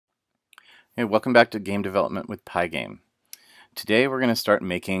Hey, welcome back to Game Development with Pygame. Today we're going to start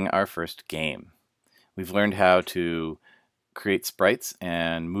making our first game. We've learned how to create sprites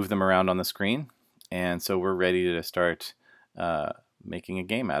and move them around on the screen, and so we're ready to start making a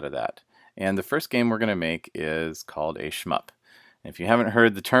game out of that. And the first game we're going to make is called a shmup. And if you haven't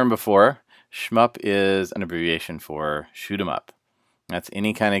heard the term before, shmup is an abbreviation for shoot 'em up. That's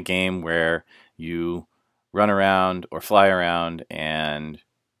any kind of game where you run around or fly around and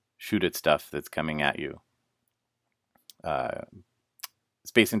shoot at stuff that's coming at you.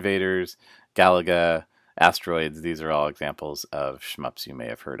 Space Invaders, Galaga, Asteroids, these are all examples of shmups you may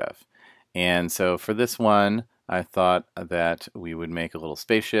have heard of. And so for this one, I thought that we would make a little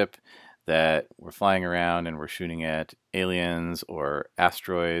spaceship that we're flying around and we're shooting at aliens or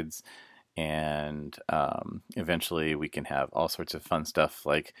asteroids, and eventually we can have all sorts of fun stuff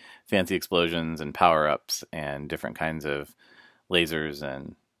like fancy explosions and power-ups and different kinds of lasers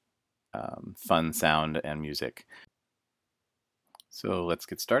and fun sound and music. So let's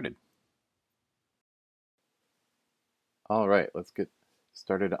get started. All right, let's get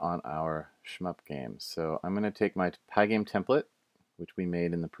started on our shmup game. So I'm going to take my Pygame template, which we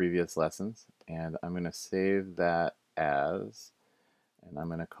made in the previous lessons, and I'm going to save that as, and I'm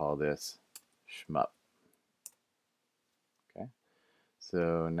going to call this shmup. Okay,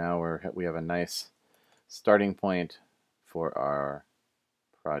 so now we have a nice starting point for our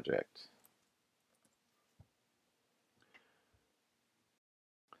project.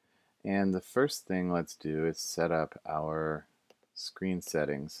 And the first thing let's do is set up our screen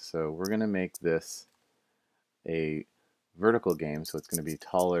settings. So we're going to make this a vertical game, so it's going to be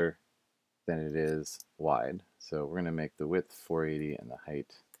taller than it is wide. So we're going to make the width 480 and the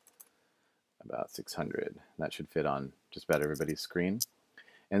height about 600. That should fit on just about everybody's screen.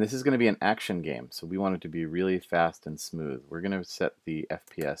 And this is going to be an action game, so we want it to be really fast and smooth. We're going to set the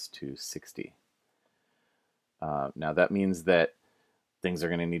FPS to 60. Now that means that things are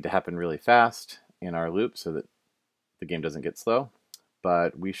going to need to happen really fast in our loop so that the game doesn't get slow,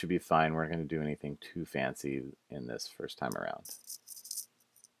 but we should be fine. We're not going to do anything too fancy in this first time around.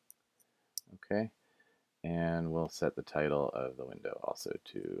 Okay, and we'll set the title of the window also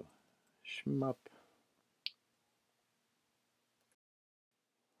to Shmup.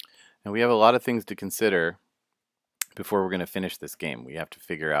 And we have a lot of things to consider before we're going to finish this game. We have to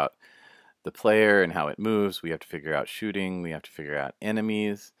figure out the player and how it moves. We have to figure out shooting. We have to figure out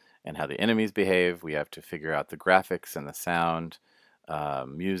enemies and how the enemies behave. We have to figure out the graphics and the sound,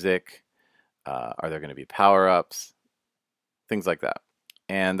 music. Are there going to be power-ups? Things like that.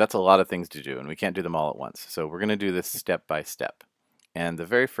 And that's a lot of things to do, and we can't do them all at once. So we're going to do this step by step. And the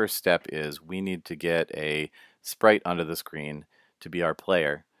very first step is we need to get a sprite onto the screen to be our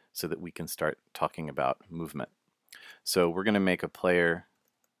player so that we can start talking about movement. So we're going to make a player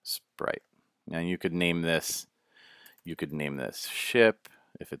sprite. And you could name this ship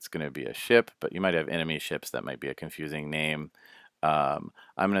if it's going to be a ship, but you might have enemy ships. That might be a confusing name. I'm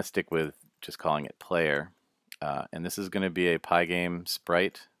going to stick with just calling it player. And this is going to be a Pygame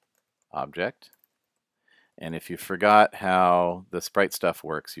sprite object. And if you forgot how the sprite stuff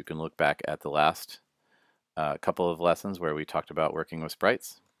works, you can look back at the last couple of lessons where we talked about working with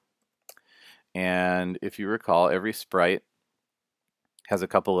sprites. And if you recall, every sprite has a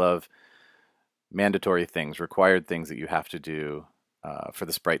couple of mandatory things, required things that you have to do for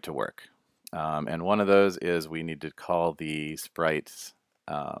the sprite to work. And one of those is we need to call the sprites,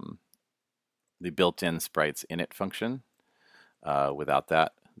 the built-in sprites init function. Without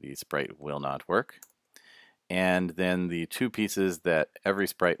that, the sprite will not work. And then the two pieces that every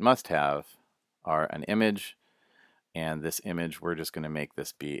sprite must have are an image, and this image, we're just going to make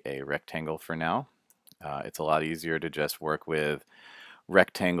this be a rectangle for now. It's a lot easier to just work with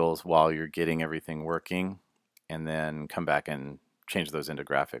rectangles while you're getting everything working, and then come back and change those into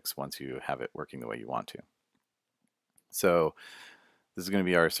graphics once you have it working the way you want to. So this is going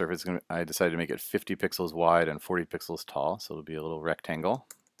to be our surface. I decided to make it 50 pixels wide and 40 pixels tall, so it'll be a little rectangle.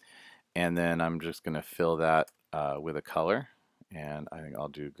 And then I'm just going to fill that with a color, and I think I'll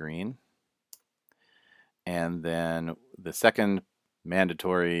do green. And then the second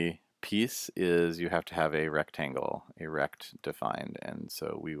mandatory piece is you have to have a rectangle, a rect defined, and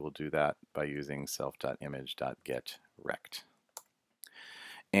so we will do that by using self.image.getRect.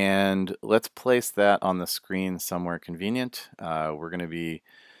 And let's place that on the screen somewhere convenient. We're going to be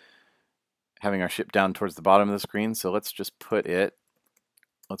having our ship down towards the bottom of the screen, so let's just put it,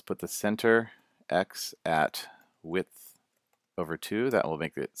 let's put the center X at width over 2. That will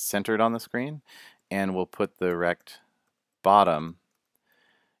make it centered on the screen. And we'll put the rect bottom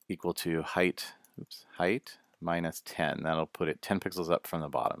equal to height minus 10. That'll put it 10 pixels up from the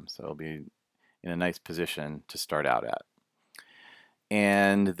bottom. So it'll be in a nice position to start out at.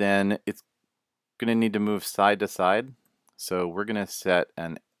 And then it's going to need to move side to side. So we're going to set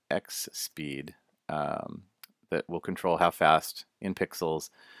an X speed that will control how fast in pixels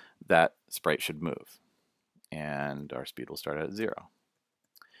that sprite should move. And our speed will start at 0.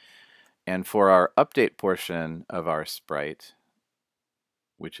 And for our update portion of our sprite,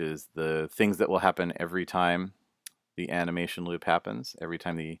 which is the things that will happen every time the animation loop happens, every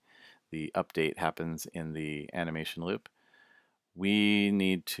time the update happens in the animation loop, we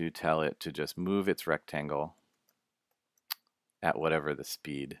need to tell it to just move its rectangle at whatever the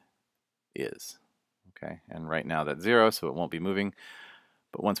speed is. Okay, and right now that's 0, so it won't be moving.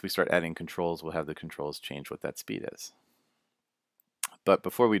 But once we start adding controls, we'll have the controls change what that speed is. But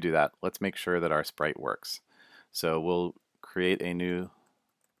before we do that, let's make sure that our sprite works. So we'll create a new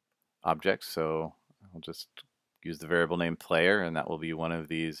object. So I'll just use the variable name player, and that will be one of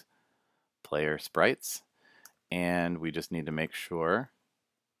these player sprites. And we just need to make sure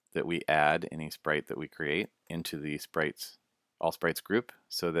that we add any sprite that we create into the sprites, all sprites group,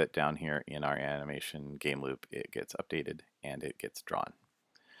 so that down here in our animation game loop it gets updated and it gets drawn.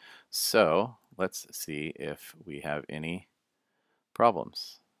 So let's see if we have any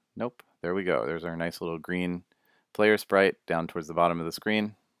problems. Nope, there we go. There's our nice little green player sprite down towards the bottom of the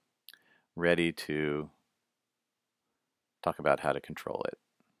screen, ready to talk about how to control it.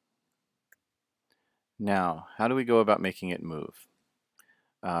 Now, how do we go about making it move?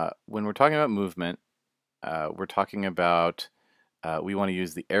 When we're talking about movement, we're talking about we want to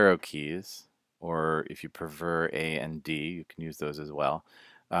use the arrow keys, or if you prefer A and D, you can use those as well.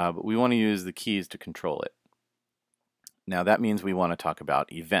 But we want to use the keys to control it. Now that means we want to talk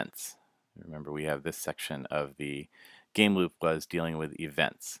about events. Remember, we have this section of the game loop was dealing with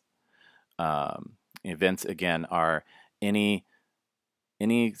events. Events, again, are anything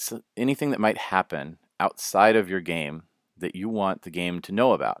that might happen outside of your game that you want the game to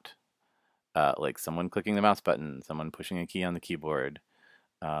know about. Like someone clicking the mouse button, someone pushing a key on the keyboard,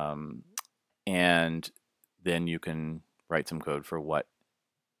 and then you can write some code for what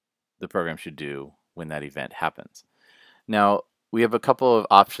the program should do when that event happens. Now, we have a couple of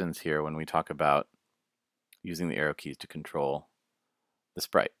options here when we talk about using the arrow keys to control the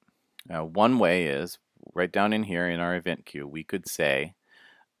sprite. Now, one way is right down in here in our event queue, we could say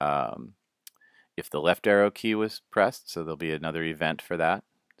if the left arrow key was pressed, so there'll be another event for that.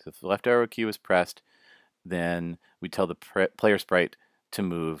 So if the left arrow key was pressed, then we tell the player sprite to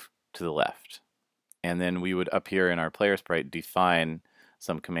move to the left. And then we would up here in our player sprite define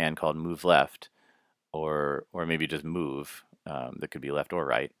some command called move left, or maybe just move, that could be left or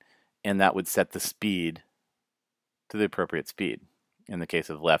right, and that would set the speed to the appropriate speed. In the case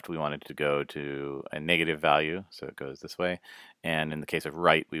of left, we wanted to go to a negative value, so it goes this way, and in the case of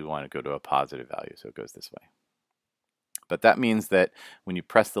right, we want to go to a positive value, so it goes this way. But that means that when you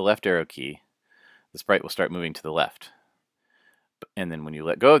press the left arrow key, the sprite will start moving to the left. And then when you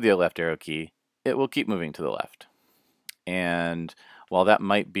let go of the left arrow key, it will keep moving to the left. And while that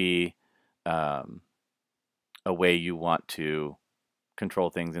might be a way you want to control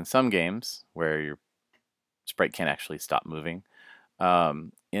things in some games where your sprite can't actually stop moving,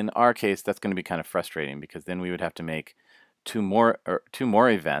 in our case that's going to be kind of frustrating, because then we would have to make two more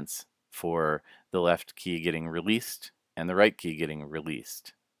events for the left key getting released and the right key getting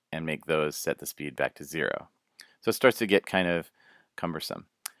released, and make those set the speed back to 0. So it starts to get kind of cumbersome.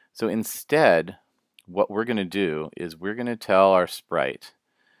 So instead, what we're going to do is we're going to tell our sprite,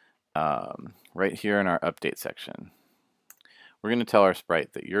 right here in our update section, we're going to tell our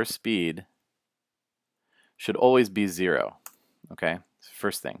sprite that your speed should always be 0. Okay,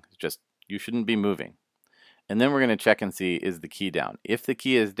 first thing, just you shouldn't be moving. And then we're going to check and see, is the key down? If the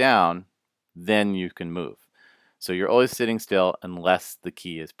key is down, then you can move. So you're always sitting still unless the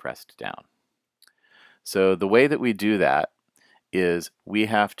key is pressed down. So the way that we do that is we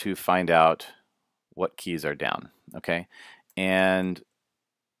have to find out what keys are down. Okay, and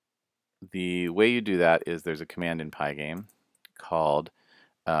the way you do that is there's a command in Pygame called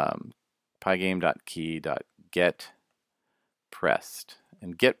pygame.key.getPressed.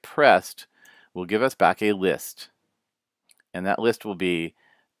 And getPressed will give us back a list. And that list will be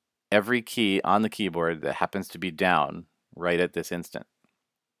every key on the keyboard that happens to be down right at this instant.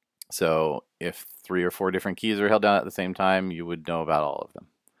 So if 3 or 4 different keys are held down at the same time, you would know about all of them.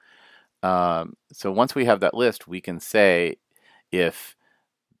 So once we have that list, we can say if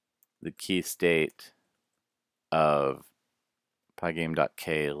the key state of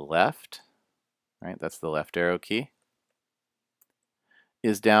pygame.k left, right, that's the left arrow key,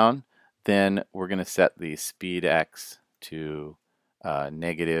 is down, then we're going to set the speed x to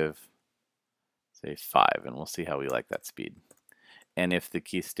negative say 5, and we'll see how we like that speed. And if the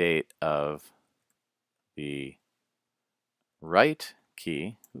key state of the right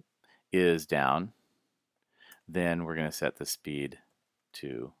key is down, then we're going to set the speed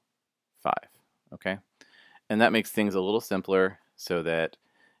to 5. Okay? And that makes things a little simpler so that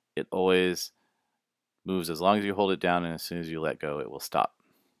it always moves as long as you hold it down, and as soon as you let go, it will stop.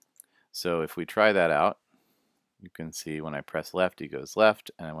 So if we try that out, you can see when I press left, he goes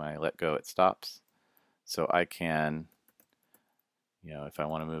left, and when I let go, it stops. So I can, if I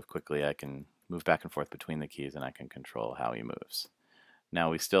want to move quickly, I can move back and forth between the keys, and I can control how he moves.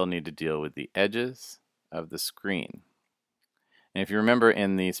 Now we still need to deal with the edges of the screen. And if you remember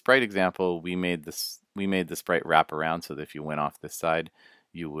in the sprite example, we made the sprite wrap around so that if you went off this side,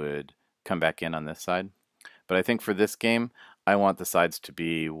 you would come back in on this side. But I think for this game, I want the sides to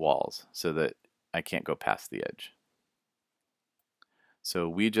be walls so that I can't go past the edge. So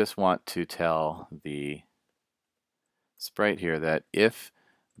we just want to tell the sprite here that if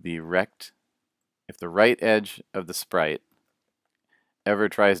the right edge of the sprite ever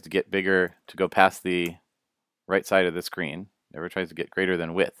tries to get bigger to go past the right side of the screen, ever tries to get greater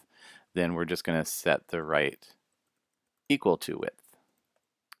than width, then we're just going to set the right equal to width.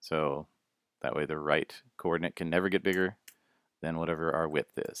 So that way the right coordinate can never get bigger than whatever our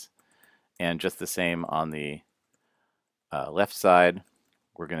width is. And just the same on the left side,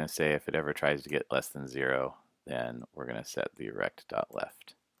 we're going to say if it ever tries to get less than 0, then we're going to set the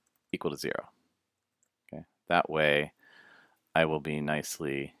rect.left equal to 0. Okay, that way I will be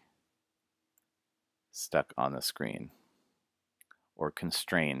nicely stuck on the screen, or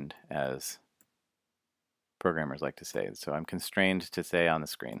constrained, as programmers like to say. So I'm constrained to stay on the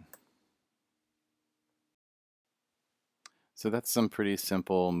screen. So that's some pretty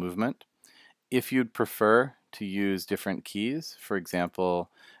simple movement. If you'd prefer to use different keys, for example,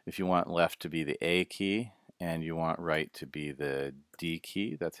 if you want left to be the A key and you want right to be the D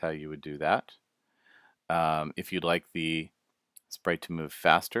key, that's how you would do that. If you'd like the sprite to move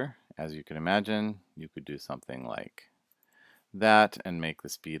faster, as you can imagine, you could do something like that and make the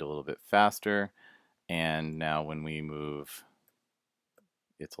speed a little bit faster. And now when we move,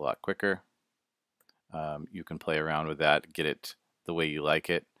 it's a lot quicker. You can play around with that, get it the way you like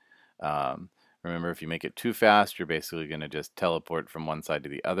it. Remember, if you make it too fast, you're basically going to just teleport from one side to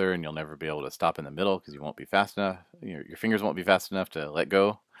the other, and you'll never be able to stop in the middle because you won't be fast enough. Your fingers won't be fast enough to let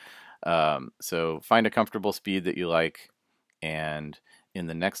go. So find a comfortable speed that you like, and in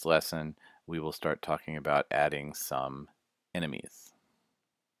the next lesson, we will start talking about adding some enemies.